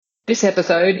This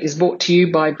episode is brought to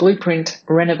you by Blueprint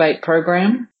Renovate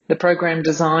Program, the program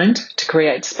designed to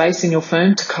create space in your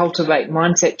firm to cultivate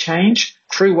mindset change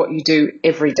through what you do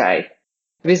every day.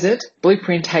 Visit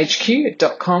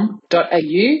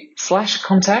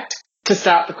blueprinthq.com.au/contact to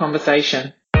start the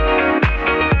conversation.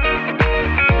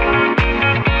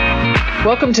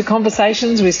 Welcome to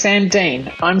Conversations with Sam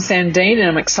Dean. I'm Sam Dean and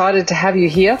I'm excited to have you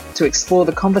here to explore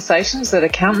the conversations that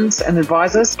accountants and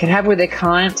advisors can have with their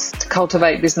clients to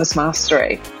cultivate business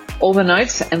mastery. All the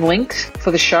notes and links for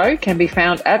the show can be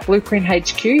found at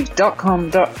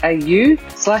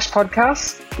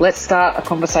blueprinthq.com.au/podcast. Let's start a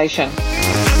conversation.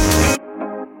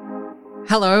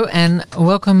 Hello and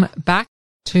welcome back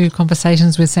to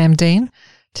Conversations with Sam Dean.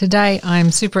 Today I'm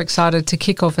super excited to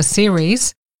kick off a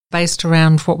series based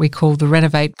around what we call the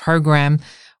Renovate program,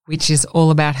 which is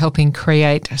all about helping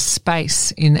create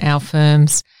space in our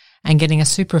firms and getting us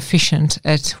super efficient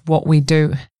at what we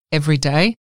do every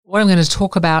day. What I'm going to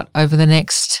talk about over the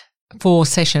next 4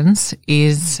 sessions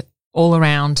is all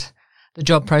around the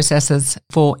job processes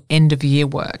for end-of-year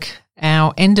work.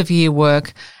 Our end-of-year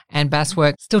work and BAS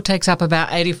work still takes up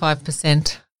about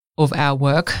 85% of our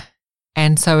work.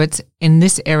 And so it's in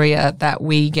this area that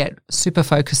we get super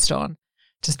focused on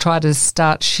to try to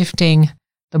start shifting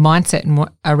the mindset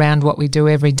around what we do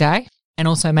every day and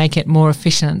also make it more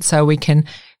efficient so we can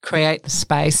create the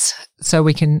space so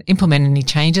we can implement any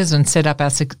changes and set up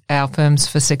our firms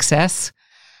for success.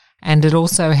 And it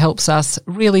also helps us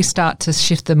really start to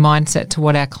shift the mindset to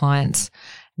what our clients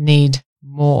need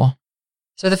more.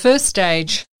 So the first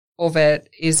stage of it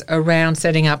is around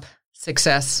setting up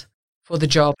success for the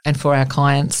job and for our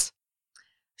clients.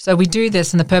 So we do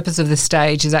this, and the purpose of this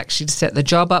stage is actually to set the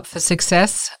job up for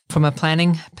success from a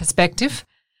planning perspective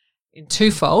in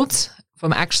 2 folds,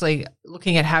 from actually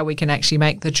looking at how we can actually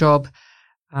make the job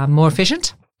more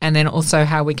efficient, and then also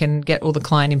how we can get all the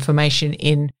client information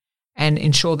in and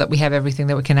ensure that we have everything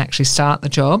that we can actually start the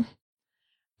job.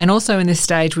 And also in this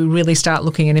stage, we really start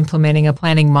looking at implementing a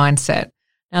planning mindset.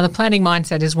 Now, the planning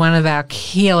mindset is one of our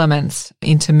key elements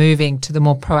into moving to the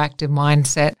more proactive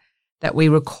mindset that we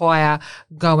require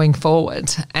going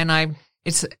forward. And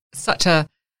it's such a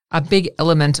big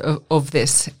element of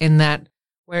this, in that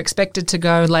we're expected to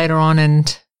go later on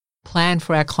and plan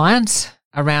for our clients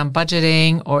around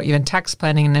budgeting or even tax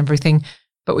planning and everything,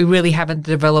 but we really haven't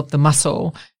developed the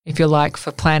muscle, if you like,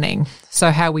 for planning.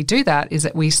 So how we do that is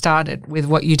that we started with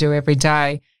what you do every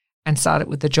day and start it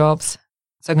with the jobs.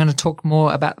 So I'm going to talk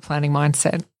more about the planning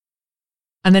mindset.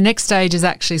 And the next stage is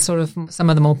actually sort of some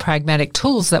of the more pragmatic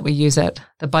tools that we use at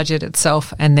the budget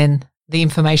itself, and then the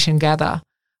information gather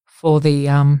for the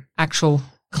actual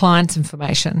client's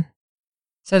information.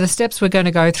 So the steps we're going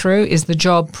to go through is the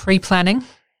job pre-planning,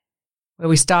 where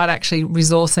we start actually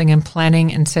resourcing and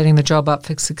planning and setting the job up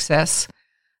for success.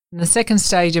 And the second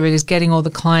stage of it is getting all the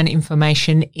client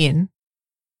information in.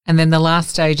 And then the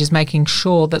last stage is making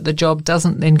sure that the job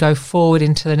doesn't then go forward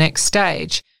into the next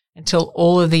stage until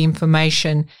all of the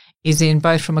information is in,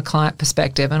 both from a client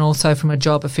perspective and also from a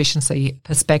job efficiency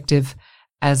perspective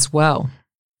as well.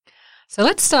 So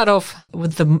let's start off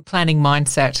with the planning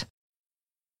mindset.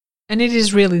 And it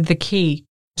is really the key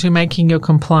to making your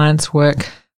compliance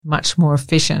work much more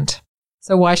efficient.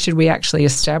 So why should we actually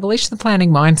establish the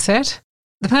planning mindset?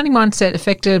 The planning mindset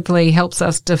effectively helps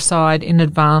us decide in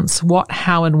advance what,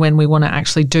 how, and when we want to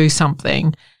actually do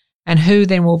something, and who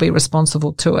then will be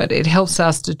responsible to it. It helps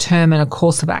us determine a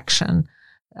course of action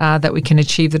that we can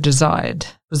achieve the desired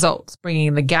results,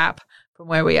 bringing the gap from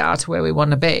where we are to where we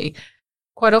want to be.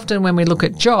 Quite often when we look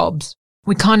at jobs,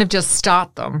 we kind of just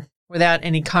start them without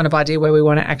any kind of idea where we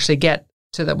want to actually get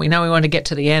to them. We know we want to get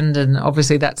to the end, and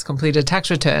obviously that's completed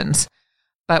tax returns,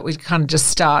 but we kind of just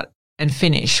start and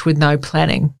finish with no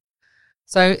planning.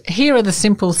 So here are the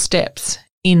simple steps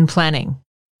in planning.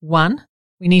 1,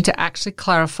 we need to actually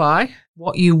clarify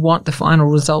what you want the final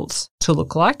results to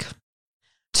look like.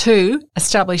 2,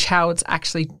 establish how it's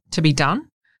actually to be done.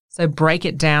 So break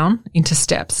it down into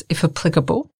steps if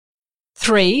applicable.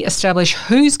 3, establish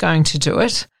who's going to do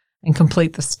it and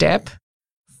complete the step.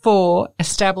 4,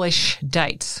 establish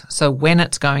dates, so when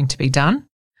it's going to be done.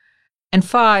 And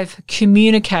 5,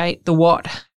 communicate the what,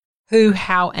 who,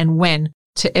 how, and when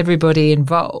to everybody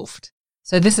involved.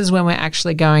 So this is when we're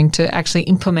actually going to actually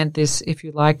implement this, if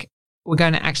you like. We're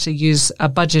going to actually use a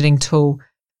budgeting tool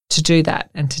to do that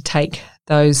and to take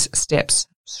those steps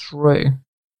through.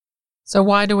 So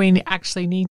why do we actually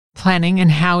need planning, and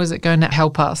how is it going to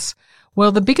help us?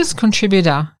 Well, the biggest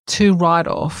contributor to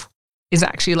write-off is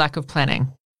actually lack of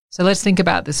planning. So let's think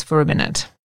about this for a minute.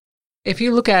 If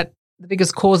you look at the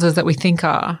biggest causes that we think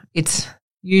are, it's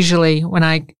usually when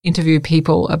I interview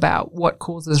people about what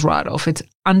causes write-off, it's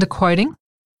underquoting,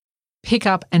 pick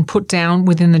up and put down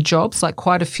within the jobs, like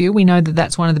quite a few. We know that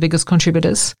that's one of the biggest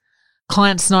contributors.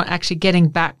 Clients not actually getting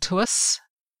back to us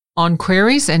on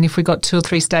queries. And if we got 2 or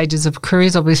 3 stages of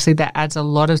queries, obviously that adds a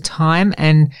lot of time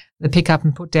and the pick up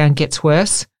and put down gets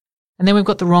worse. And then we've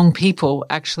got the wrong people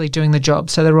actually doing the job.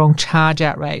 So the wrong charge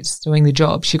out rates doing the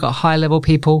jobs. You've got high level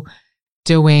people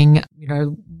doing,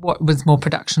 what was more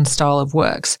production style of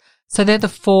works. So they're the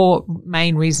 4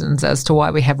 main reasons as to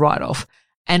why we have write-off.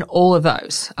 And all of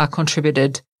those are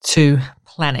contributed to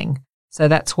planning. So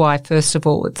that's why, first of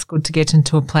all, it's good to get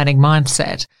into a planning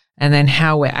mindset and then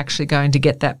how we're actually going to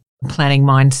get that planning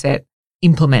mindset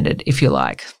implemented, if you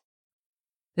like.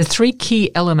 There's 3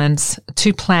 key elements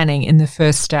to planning in the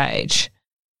first stage,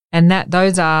 and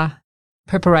those are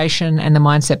preparation and the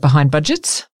mindset behind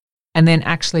budgets, and then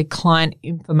actually client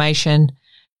information,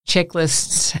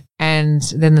 checklists, and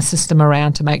then the system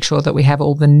around to make sure that we have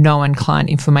all the known client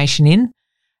information in.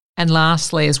 And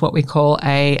lastly is what we call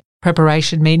a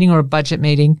preparation meeting or a budget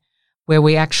meeting where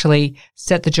we actually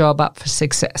set the job up for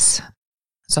success.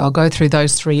 So I'll go through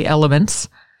those 3 elements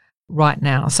right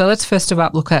now. So let's first of all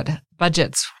look at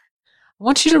budgets. I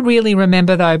want you to really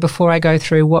remember, though, before I go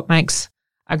through what makes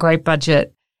a great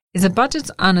budget, is a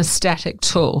budget's a static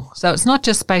tool. So it's not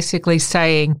just basically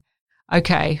saying,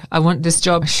 okay, I want this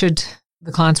job, should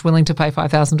the client's willing to pay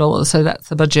 $5,000, so that's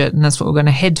the budget and that's what we're going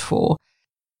to head for.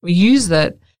 We use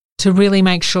that to really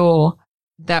make sure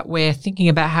that we're thinking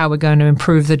about how we're going to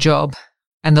improve the job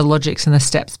and the logics and the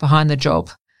steps behind the job.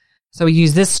 So we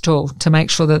use this tool to make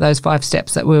sure that those 5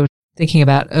 steps that we were thinking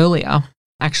about earlier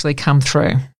actually come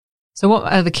through. So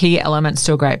what are the key elements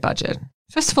to a great budget?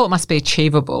 First of all, it must be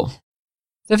achievable.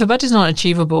 So if a budget's not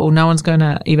achievable, no one's going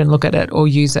to even look at it or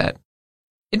use it.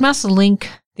 It must link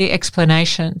the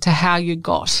explanation to how you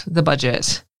got the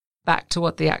budget back to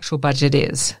what the actual budget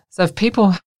is. So if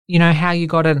people how you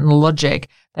got it and the logic,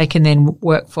 they can then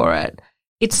work for it.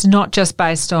 It's not just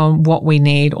based on what we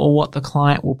need or what the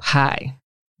client will pay.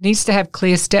 It needs to have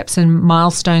clear steps and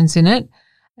milestones in it,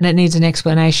 and it needs an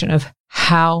explanation of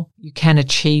how you can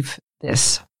achieve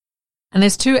this. And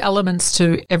there's 2 elements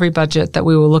to every budget that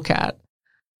we will look at.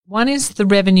 One is the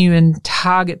revenue and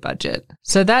target budget.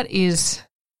 So that is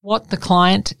what the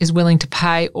client is willing to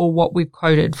pay or what we've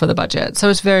quoted for the budget. So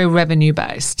it's very revenue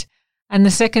based. And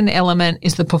the second element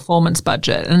is the performance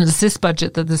budget. And it's this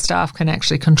budget that the staff can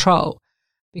actually control.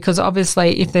 Because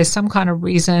obviously, if there's some kind of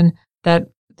reason that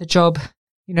the job,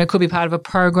 could be part of a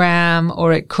program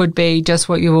or it could be just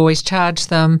what you've always charged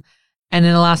them. And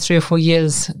in the last 3 or 4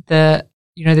 years,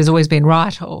 there's always been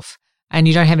write-off and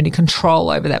you don't have any control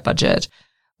over that budget.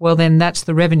 Well, then that's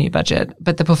the revenue budget.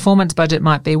 But the performance budget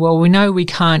might be, well, we know we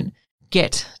can't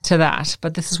get to that,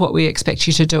 but this is what we expect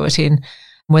you to do it in,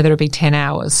 whether it be 10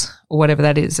 hours or whatever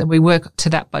that is. And we work to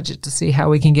that budget to see how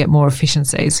we can get more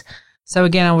efficiencies. So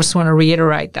again, I just want to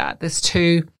reiterate that there's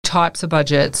 2 types of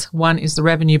budgets. One is the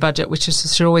revenue budget, which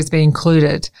should always be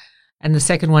included. And the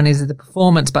second one is the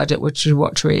performance budget, which is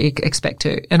what we expect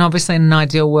to. And obviously in an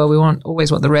ideal world, we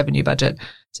always want the revenue budget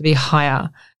to be higher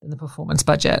than the performance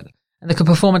budget. And the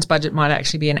performance budget might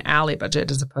actually be an hourly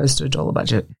budget as opposed to a dollar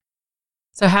budget.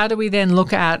 So how do we then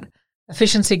look at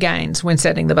efficiency gains when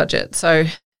setting the budget? So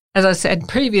as I said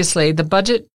previously, the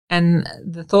budget and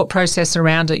the thought process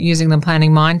around it using the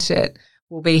planning mindset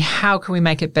will be how can we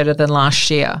make it better than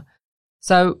last year?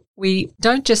 So we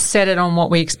don't just set it on what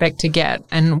we expect to get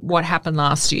and what happened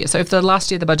last year. So if the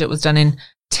last year the budget was done in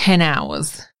 10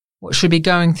 hours, what should be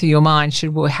going through your mind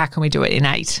how can we do it in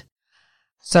 8?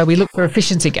 So we look for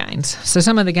efficiency gains. So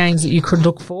some of the gains that you could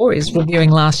look for is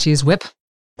reviewing last year's WIP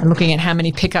and looking at how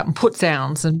many pick up and put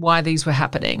downs and why these were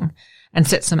happening and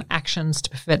set some actions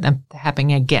to prevent them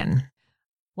happening again.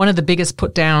 One of the biggest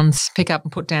pick up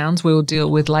and put downs we will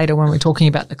deal with later when we're talking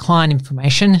about the client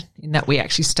information, in that we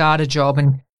actually start a job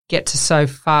and get to so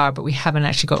far, but we haven't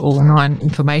actually got all the client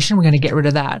information. We're going to get rid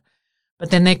of that.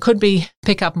 But then there could be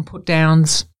pick up and put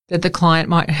downs that the client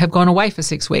might have gone away for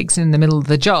 6 weeks in the middle of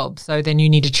the job. So then you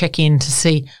need to check in to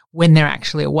see when they're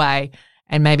actually away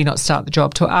and maybe not start the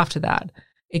job till after that.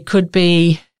 It could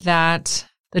be that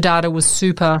the data was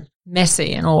super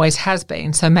messy and always has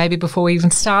been. So maybe before we even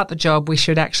start the job, we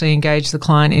should actually engage the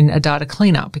client in a data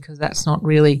cleanup, because that's not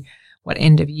really what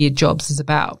end of year jobs is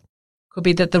about. Could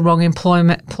be that the wrong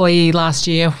employee last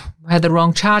year had the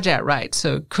wrong charge out rate.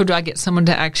 So could I get someone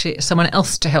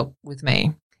else to help with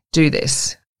me do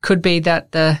this? Could be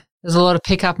that there's a lot of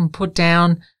pick up and put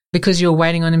down because you're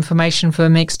waiting on information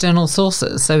from external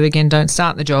sources. So again, don't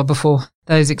start the job before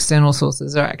those external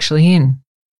sources are actually in.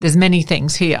 there's many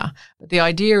things here. But the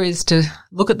idea is to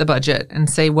look at the budget and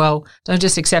say, well, don't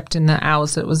just accept in the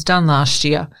hours that it was done last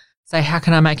year. Say, how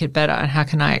can I make it better? And how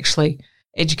can I actually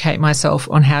educate myself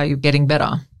on how you're getting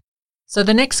better? So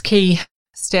the next key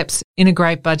steps in a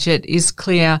great budget is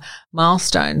clear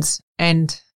milestones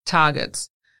and targets.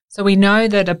 So we know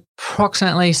that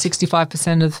approximately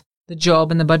 65% of the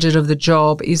job and the budget of the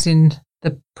job is in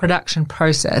the production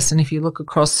process. And if you look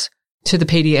across to the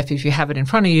PDF, if you have it in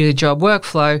front of you, the job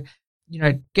workflow,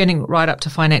 getting right up to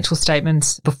financial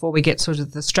statements before we get sort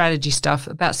of the strategy stuff,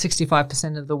 about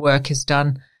 65% of the work is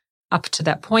done up to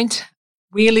that point.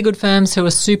 Really good firms who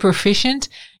are super efficient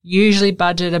usually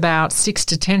budget about 6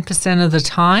 to 10% of the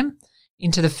time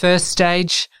into the first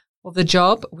stage of the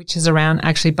job, which is around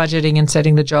actually budgeting and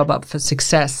setting the job up for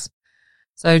success.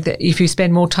 So if you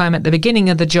spend more time at the beginning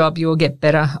of the job, you will get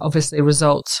better, obviously,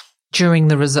 results during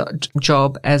the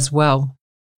job as well.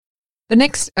 The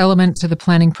next element to the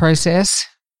planning process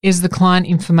is the client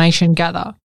information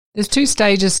gather. There's 2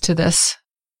 stages to this.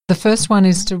 The first one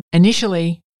is to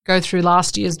initially go through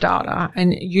last year's data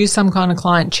and use some kind of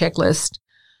client checklist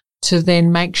to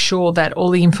then make sure that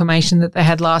all the information that they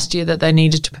had last year that they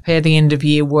needed to prepare the end of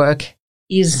year work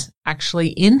is actually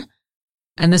in.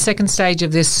 And the second stage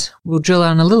of this, we'll drill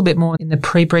down a little bit more in the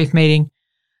pre-brief meeting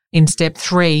in step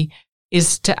 3,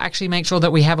 is to actually make sure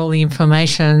that we have all the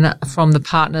information from the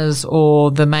partners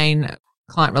or the main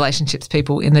client relationships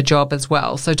people in the job as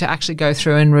well. So to actually go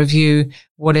through and review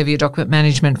whatever your document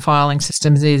management filing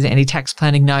systems is, any tax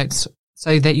planning notes,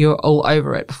 so that you're all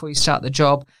over it before you start the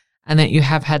job and that you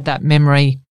have had that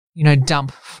memory,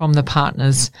 dump from the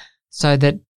partners so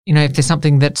that, if there's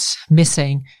something that's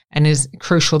missing and is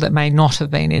crucial that may not have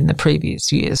been in the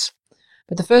previous years.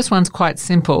 But the first one's quite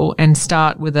simple and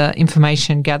start with an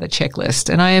information gather checklist.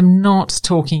 And I am not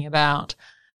talking about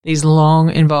these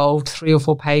long, involved 3 or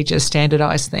 4 pages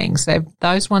standardized things.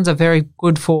 Those ones are very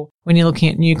good for when you're looking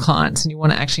at new clients and you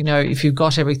want to actually know if you've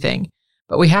got everything.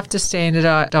 But we have to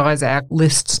standardize our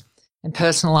lists and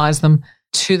personalize them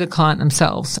to the client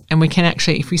themselves. And we can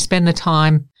actually, if we spend the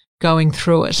time going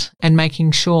through it and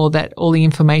making sure that all the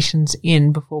information's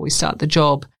in before we start the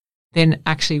job, then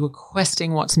actually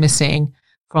requesting what's missing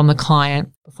from the client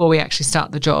before we actually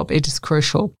start the job, it is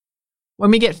crucial.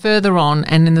 When we get further on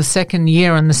and in the second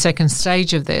year and the second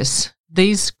stage of this,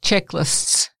 these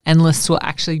checklists and lists will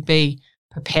actually be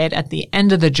prepared at the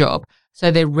end of the job.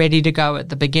 So they're ready to go at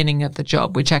the beginning of the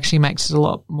job, which actually makes it a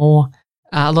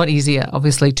lot easier,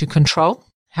 obviously, to control.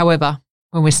 However,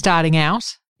 when we're starting out,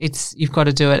 you've got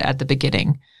to do it at the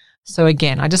beginning. So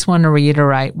again, I just want to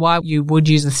reiterate why you would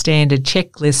use a standard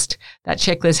checklist. That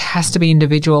checklist has to be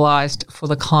individualized for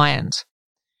the client.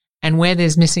 And where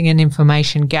there's missing and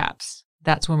information gaps,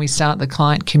 that's when we start the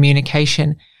client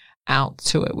communication out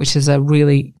to it, which is a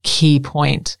really key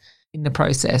point in the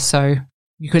process. So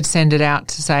you could send it out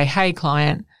to say, hey,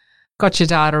 client, got your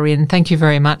data in. Thank you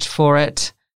very much for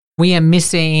it. We are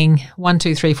missing 1,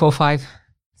 2, 3, 4, 5,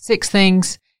 6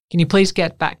 things. Can you please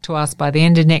get back to us by the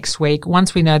end of next week?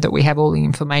 Once we know that we have all the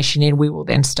information in, we will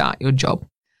then start your job.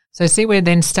 So see, we're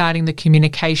then starting the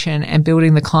communication and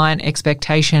building the client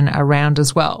expectation around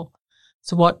as well.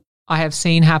 So what I have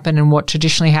seen happen and what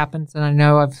traditionally happens, and I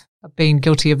know I've been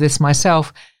guilty of this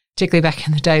myself, particularly back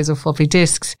in the days of floppy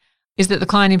disks, is that the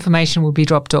client information will be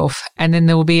dropped off and then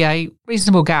there will be a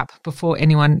reasonable gap before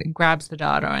anyone grabs the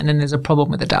data and then there's a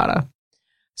problem with the data.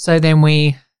 So then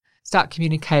we start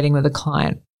communicating with the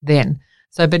client then.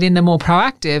 So, but in the more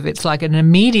proactive, it's like an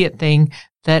immediate thing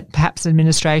that perhaps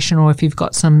administration, or if you've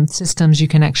got some systems, you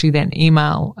can actually then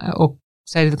email or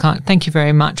say to the client, thank you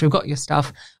very much. We've got your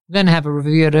stuff. We're going to have a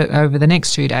review of it over the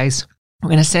next 2 days. We're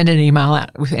going to send an email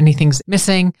out if anything's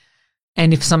missing.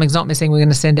 And if something's not missing, we're going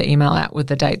to send an email out with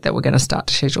the date that we're going to start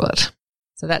to schedule it.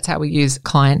 So that's how we use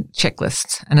client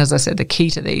checklists. And as I said, the key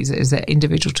to these is they're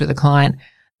individual to the client.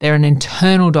 They're an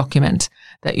internal document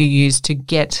that you use to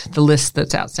get the list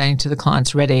that's outstanding to the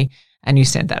clients ready, and you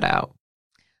send that out.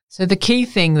 So the key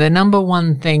thing, the number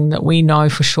one thing that we know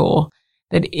for sure,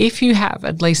 that if you have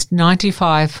at least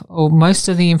 95 or most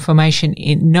of the information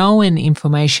in, known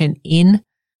information in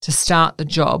to start the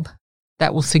job,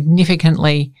 that will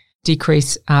significantly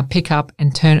decrease pickup,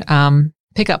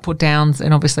 put downs,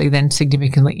 and obviously then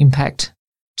significantly impact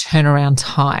turnaround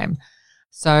time.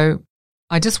 So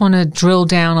I just want to drill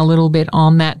down a little bit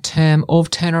on that term of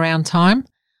turnaround time.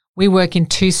 We work in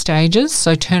 2 stages.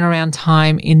 So turnaround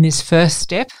time in this first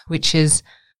step, which is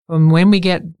from when we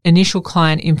get initial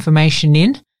client information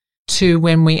in to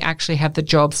when we actually have the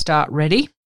job start ready.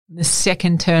 The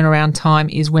second turnaround time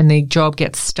is when the job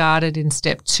gets started in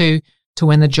step 2 to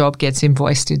when the job gets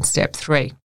invoiced in step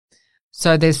 3.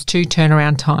 So there's 2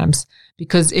 turnaround times,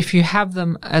 because if you have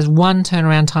them as one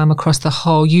turnaround time across the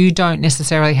whole, you don't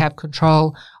necessarily have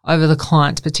control over the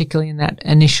clients, particularly in that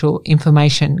initial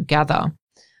information gather.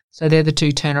 So they're the 2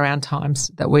 turnaround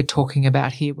times that we're talking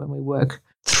about here when we work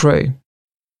through.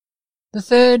 The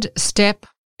third step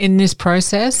in this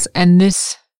process, and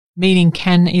this meeting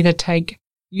can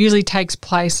usually takes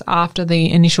place after the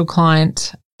initial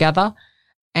client gather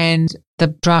and the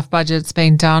draft budget's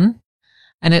been done,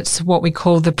 and it's what we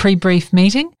call the pre-brief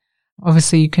meeting.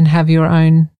 Obviously, you can have your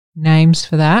own names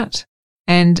for that.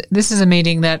 And this is a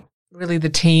meeting that really the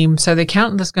team, so the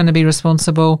accountant is going to be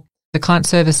responsible, the client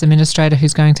service administrator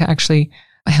who's going to actually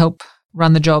help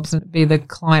run the jobs and be the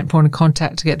client point of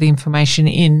contact to get the information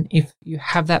in if you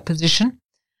have that position,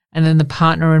 and then the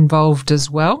partner involved as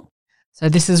well. So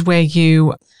this is where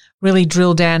you really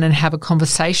drill down and have a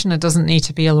conversation. It doesn't need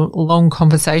to be a long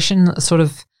conversation, sort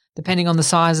of depending on the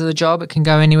size of the job. It can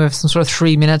go anywhere from sort of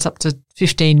 3 minutes up to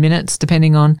 15 minutes,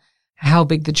 depending on how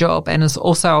big the job. And it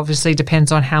also obviously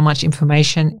depends on how much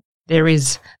information there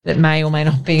is that may or may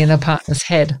not be in the partner's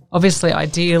head. Obviously,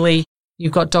 ideally,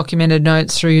 you've got documented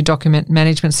notes through your document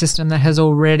management system that has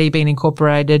already been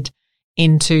incorporated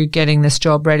into getting this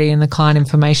job ready and the client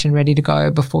information ready to go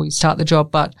before you start the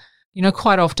job. But,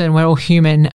 quite often we're all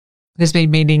human. There's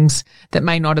been meetings that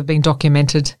may not have been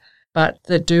documented, but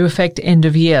that do affect end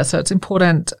of year. So it's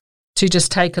important to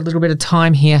just take a little bit of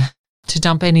time here to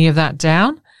dump any of that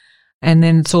down. And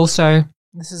then it's also,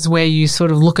 this is where you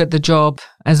sort of look at the job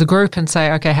as a group and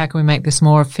say, okay, how can we make this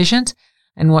more efficient?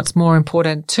 And what's more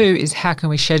important too is how can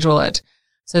we schedule it?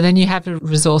 So then you have a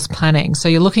resource planning. So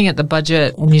you're looking at the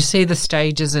budget and you see the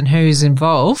stages and who's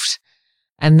involved.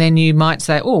 And then you might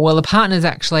say, oh, well, the partner's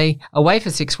actually away for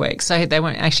 6 weeks, so they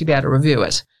won't actually be able to review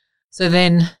it. So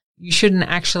then you shouldn't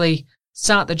actually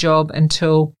start the job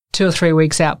until 2 or 3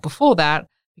 weeks out before that,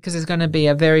 because there's going to be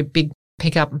a very big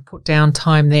pick up and put down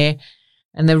time there.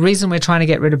 And the reason we're trying to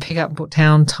get rid of pick up and put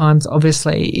down times,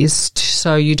 obviously, is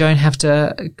so you don't have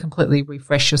to completely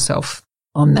refresh yourself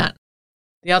on that.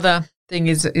 The other thing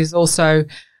is also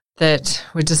that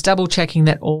we're just double checking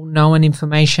that all known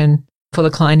information for the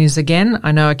client is, again,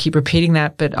 I know I keep repeating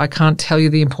that, but I can't tell you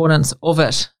the importance of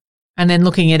it. And then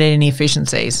looking at any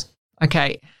efficiencies.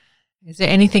 Okay, is there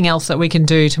anything else that we can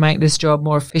do to make this job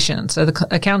more efficient? So the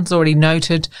accountant's already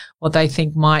noted what they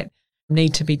think might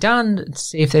need to be done,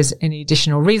 see if there's any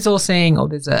additional resourcing or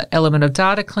there's an element of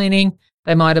data cleaning.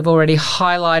 They might have already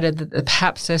highlighted that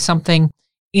perhaps there's something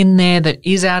in there that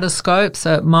is out of scope,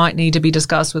 so it might need to be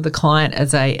discussed with the client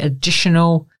as a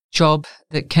additional job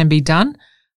that can be done.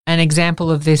 An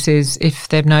example of this is if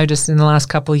they've noticed in the last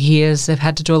couple of years they've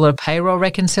had to do a lot of payroll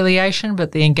reconciliation,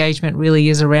 but the engagement really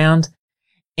is around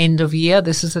end of year.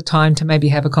 This is the time to maybe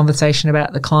have a conversation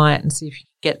about the client and see if you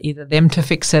can get either them to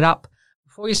fix it up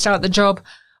before you start the job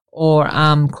or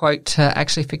quote to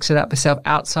actually fix it up yourself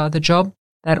outside the job.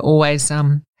 That always,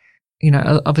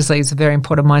 obviously is a very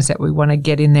important mindset we want to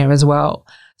get in there as well.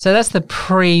 So that's the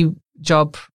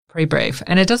pre-job pre-brief.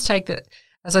 And it does take that.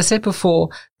 As I said before,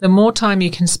 the more time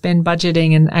you can spend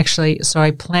budgeting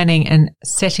and planning and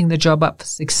setting the job up for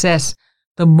success,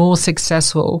 the more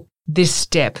successful this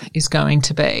step is going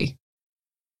to be.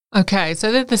 Okay,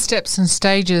 so they're the steps and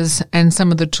stages and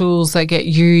some of the tools that get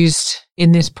used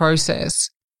in this process.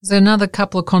 There's another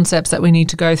couple of concepts that we need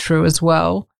to go through as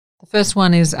well. The first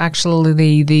one is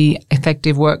actually the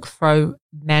effective workflow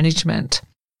management.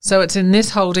 So it's in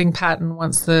this holding pattern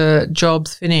once the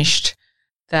job's finished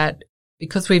that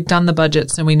because we've done the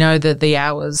budgets and we know that the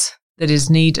hours that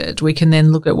is needed, we can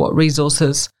then look at what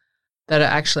resources that are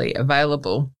actually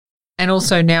available. And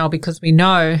also now, because we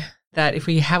know that if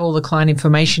we have all the client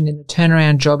information in the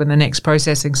turnaround job in the next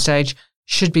processing stage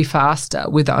should be faster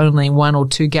with only 1 or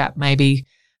 2 gap maybe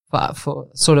for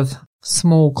sort of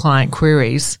small client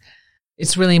queries,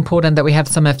 it's really important that we have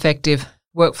some effective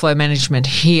workflow management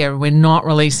here. We're not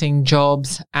releasing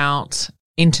jobs out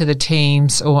into the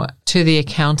teams or to the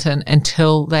accountant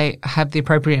until they have the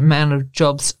appropriate amount of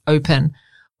jobs open.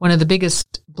 One of the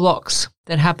biggest blocks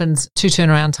that happens to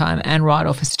turnaround time and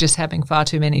write-off is just having far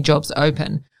too many jobs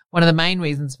open. One of the main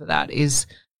reasons for that is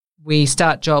we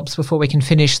start jobs before we can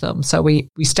finish them. So we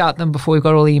start them before we've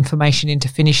got all the information in to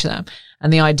finish them.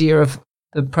 And the idea of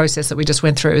the process that we just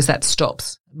went through is that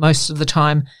stops. Most of the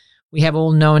time, we have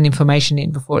all known information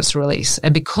in before it's released.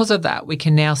 And because of that, we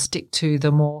can now stick to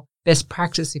the more best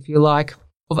practice, if you like,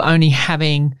 of only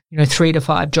having, 3 to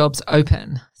 5 jobs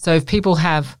open. So if people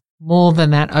have more than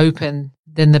that open,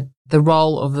 then the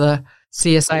role of the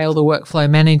CSA or the workflow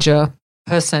manager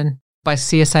person, by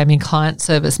CSA I mean client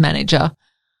service manager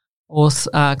or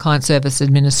client service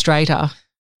administrator,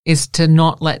 is to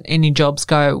not let any jobs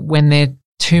go when there are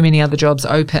too many other jobs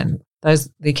open. The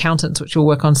accountants which will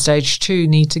work on stage 2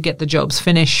 need to get the jobs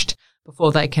finished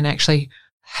before they can actually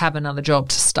have another job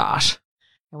to start.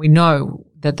 And we know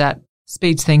that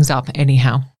speeds things up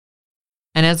anyhow.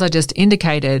 And as I just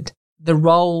indicated, the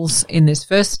roles in this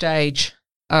first stage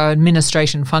are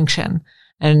administration function,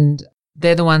 and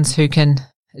they're the ones who can,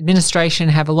 administration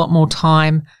have a lot more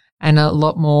time and a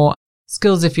lot more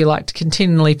skills, if you like, to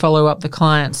continually follow up the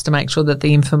clients to make sure that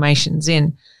the information's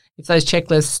in. If those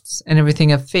checklists and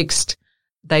everything are fixed,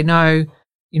 they know,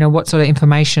 what sort of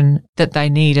information that they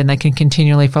need, and they can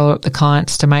continually follow up the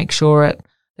clients to make sure it.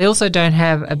 They also don't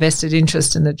have a vested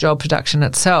interest in the job production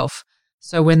itself.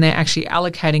 So when they're actually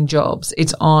allocating jobs,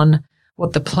 it's on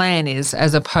what the plan is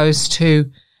as opposed to,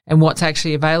 and what's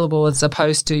actually available as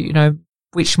opposed to,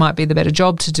 which might be the better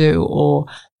job to do, or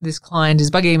this client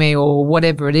is bugging me, or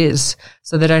whatever it is.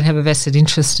 So they don't have a vested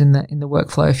interest in the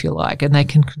workflow, if you like, and they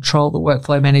can control the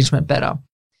workflow management better.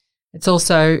 It's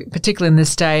also, particularly in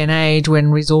this day and age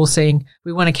when resourcing,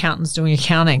 we want accountants doing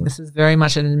accounting. This is very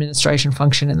much an administration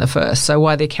function in the first. So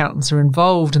while the accountants are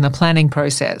involved in the planning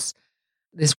process,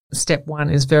 this step 1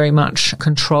 is very much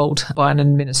controlled by an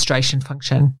administration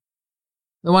function.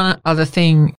 The one other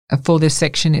thing for this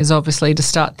section is obviously to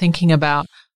start thinking about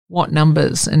what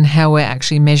numbers and how we're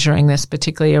actually measuring this,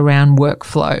 particularly around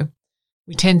workflow.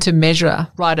 We tend to measure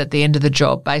right at the end of the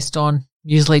job based on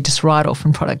usually just write-off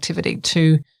and productivity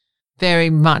to very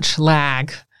much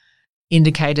lag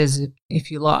indicators, if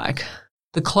you like.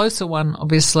 The closer one,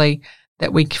 obviously,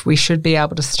 that we should be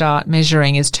able to start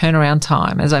measuring is turnaround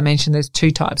time. As I mentioned, there's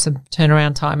 2 types of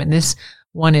turnaround time, and this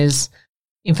one is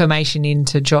information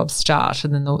into job start,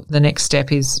 and then the next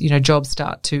step is, job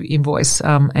start to invoice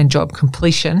and job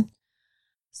completion.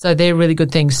 So they're really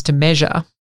good things to measure.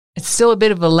 It's still a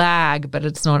bit of a lag, but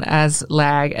it's not as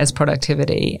lag as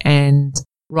productivity and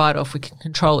write-off. We can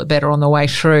control it better on the way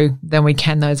through than we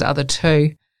can those other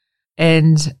 2.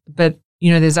 But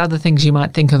there's other things you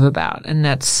might think of about, and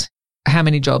that's how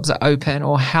many jobs are open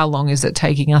or how long is it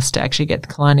taking us to actually get the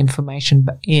client information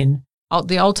in.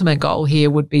 The ultimate goal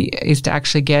here is to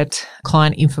actually get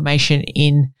client information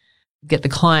in, get the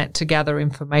client to gather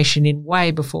information in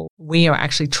way before we are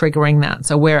actually triggering that.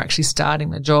 So we're actually starting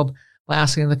the job by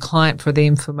asking the client for the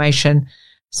information,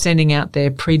 sending out their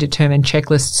predetermined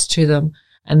checklists to them,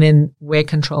 and then we're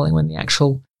controlling when the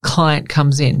actual client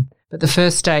comes in. But the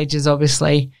first stage is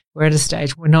obviously, we're at a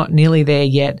stage, we're not nearly there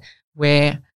yet.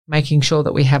 We're making sure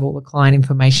that we have all the client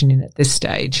information in at this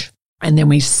stage. And then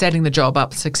we're setting the job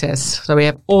up for success. So we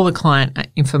have all the client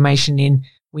information in.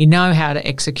 We know how to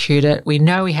execute it. We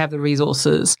know we have the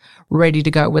resources ready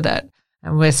to go with it.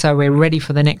 And we're ready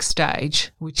for the next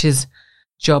stage, which is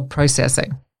job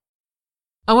processing.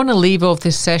 I want to leave off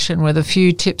this session with a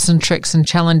few tips and tricks and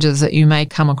challenges that you may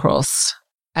come across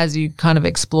as you kind of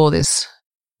explore this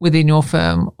within your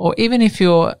firm, or even if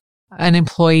you're an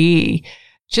employee,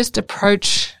 just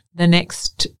approach the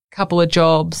next couple of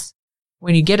jobs.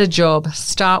 When you get a job,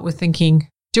 start with thinking,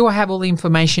 do I have all the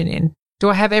information in? Do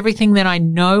I have everything that I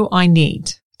know I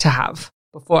need to have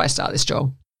before I start this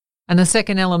job? And the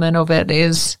second element of it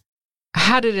is,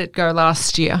 how did it go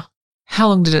last year? How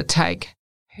long did it take?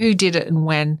 Who did it and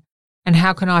when? And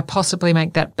how can I possibly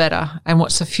make that better? And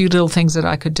what's a few little things that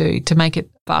I could do to make it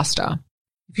faster?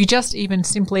 If you just even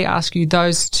simply ask you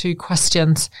those 2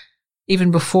 questions,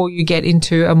 even before you get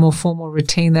into a more formal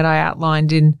routine that I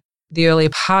outlined in the earlier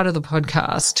part of the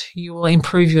podcast, you will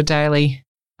improve your daily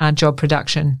job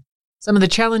production. Some of the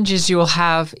challenges you will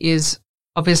have is,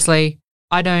 obviously,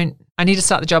 I need to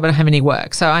start the job. I don't have any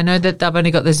work. So I know that I've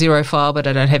only got the Xero file, but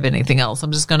I don't have anything else.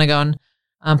 I'm just going to go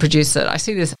and produce it. I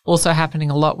see this also happening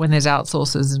a lot when there's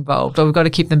outsourcers involved, or we've got to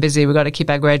keep them busy. We've got to keep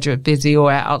our graduate busy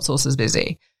or our outsourcers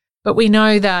busy. But we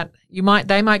know that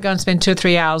they might go and spend 2 or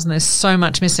 3 hours and there's so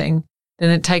much missing. Then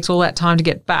it takes all that time to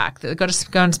get back. They've got to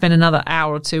go and spend another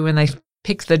hour or 2 when they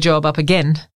pick the job up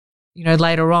again,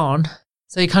 later on.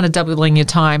 So you're kind of doubling your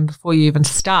time before you even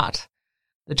start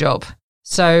the job.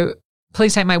 So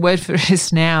please take my word for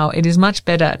this now. It is much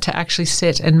better to actually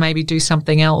sit and maybe do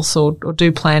something else or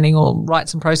do planning or write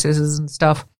some processes and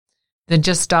stuff than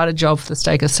just start a job for the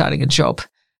sake of starting a job,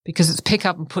 because it's pick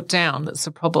up and put down that's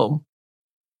the problem.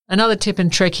 Another tip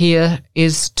and trick here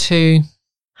is to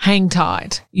hang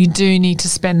tight. You do need to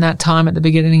spend that time at the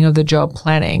beginning of the job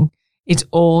planning. It's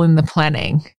all in the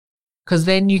planning, because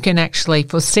then you can actually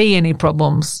foresee any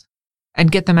problems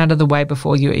and get them out of the way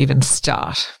before you even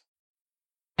start.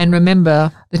 And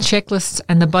remember, the checklists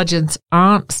and the budgets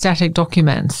aren't static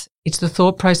documents. It's the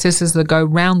thought processes that go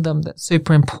around them that's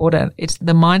super important. It's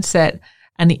the mindset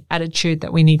and the attitude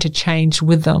that we need to change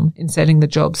with them in setting the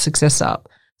job success up.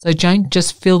 So don't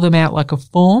just fill them out like a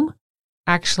form.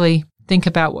 Actually think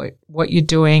about what you're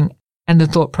doing and the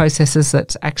thought processes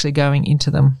that's actually going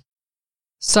into them.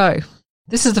 So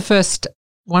this is the first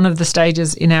one of the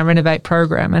stages in our Renovate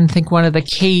program, and I think one of the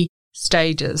key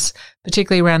stages,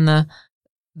 particularly around the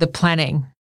planning.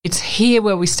 It's here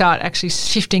where we start actually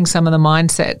shifting some of the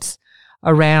mindsets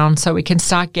around so we can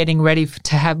start getting ready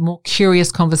to have more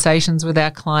curious conversations with our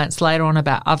clients later on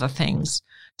about other things,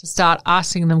 to start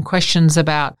asking them questions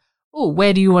about,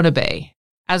 where do you want to be?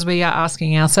 As we are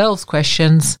asking ourselves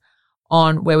questions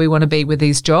on where we want to be with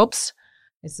these jobs.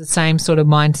 It's the same sort of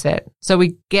mindset. So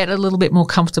we get a little bit more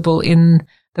comfortable in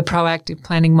the proactive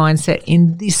planning mindset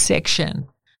in this section.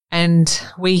 And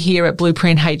we here at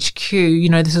Blueprint HQ,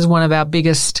 this is one of our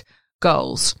biggest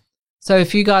goals. So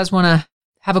if you guys want to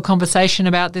have a conversation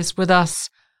about this with us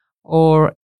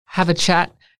or have a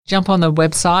chat, jump on the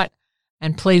website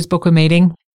and please book a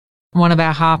meeting, one of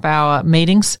our half-hour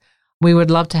meetings. We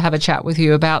would love to have a chat with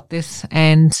you about this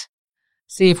and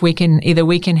see if we can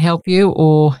help you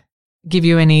or give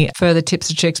you any further tips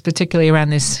or tricks, particularly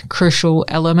around this crucial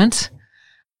element.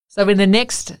 So in the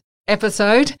next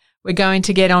episode, we're going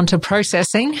to get on to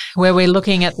processing, where we're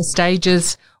looking at the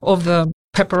stages of the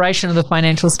preparation of the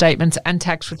financial statements and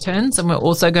tax returns. And we're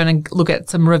also going to look at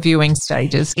some reviewing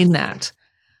stages in that.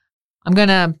 I'm going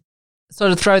to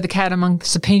sort of throw the cat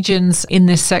amongst the pigeons in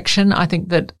this section. I think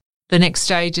that the next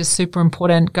stage is super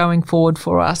important going forward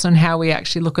for us and how we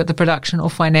actually look at the production or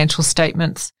financial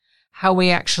statements, how we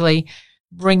actually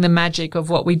bring the magic of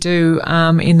what we do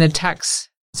in the tax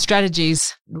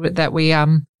strategies that we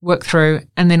work through,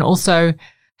 and then also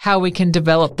how we can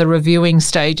develop the reviewing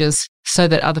stages so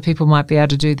that other people might be able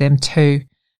to do them too.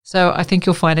 So I think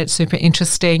you'll find it super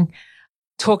interesting.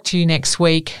 Talk to you next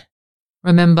week.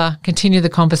 Remember, continue the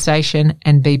conversation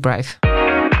and be brave.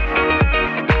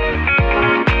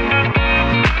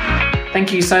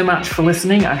 Thank you so much for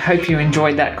listening. I hope you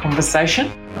enjoyed that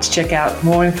conversation. To check out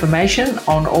more information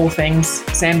on all things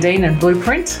Sam Dean and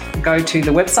Blueprint, go to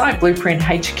the website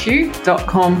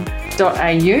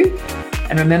blueprinthq.com.au.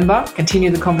 And remember, continue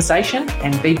the conversation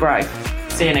and be brave.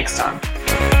 See you next time.